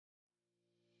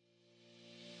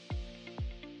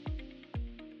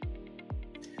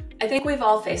I think we've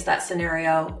all faced that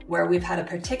scenario where we've had a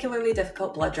particularly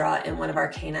difficult blood draw in one of our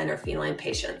canine or feline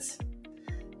patients.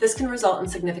 This can result in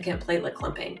significant platelet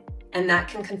clumping, and that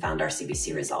can confound our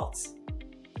CBC results.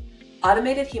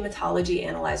 Automated hematology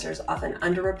analyzers often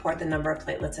underreport the number of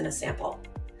platelets in a sample,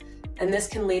 and this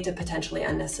can lead to potentially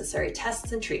unnecessary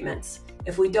tests and treatments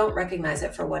if we don't recognize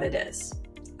it for what it is,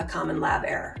 a common lab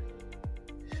error.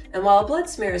 And while a blood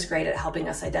smear is great at helping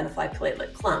us identify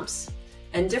platelet clumps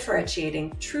and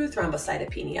differentiating true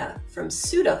thrombocytopenia from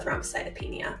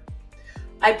pseudothrombocytopenia,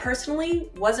 I personally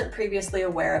wasn't previously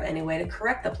aware of any way to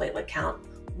correct the platelet count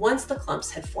once the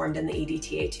clumps had formed in the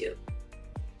EDTA tube.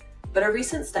 But a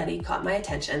recent study caught my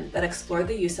attention that explored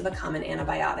the use of a common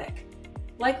antibiotic,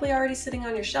 likely already sitting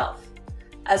on your shelf,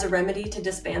 as a remedy to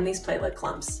disband these platelet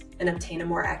clumps and obtain a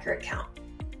more accurate count.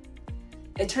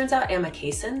 It turns out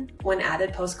amikacin, when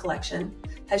added post-collection,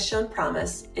 has shown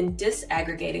promise in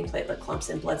disaggregating platelet clumps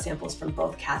in blood samples from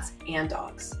both cats and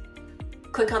dogs.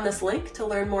 Click on this link to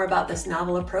learn more about this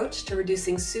novel approach to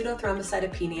reducing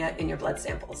pseudothrombocytopenia in your blood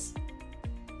samples.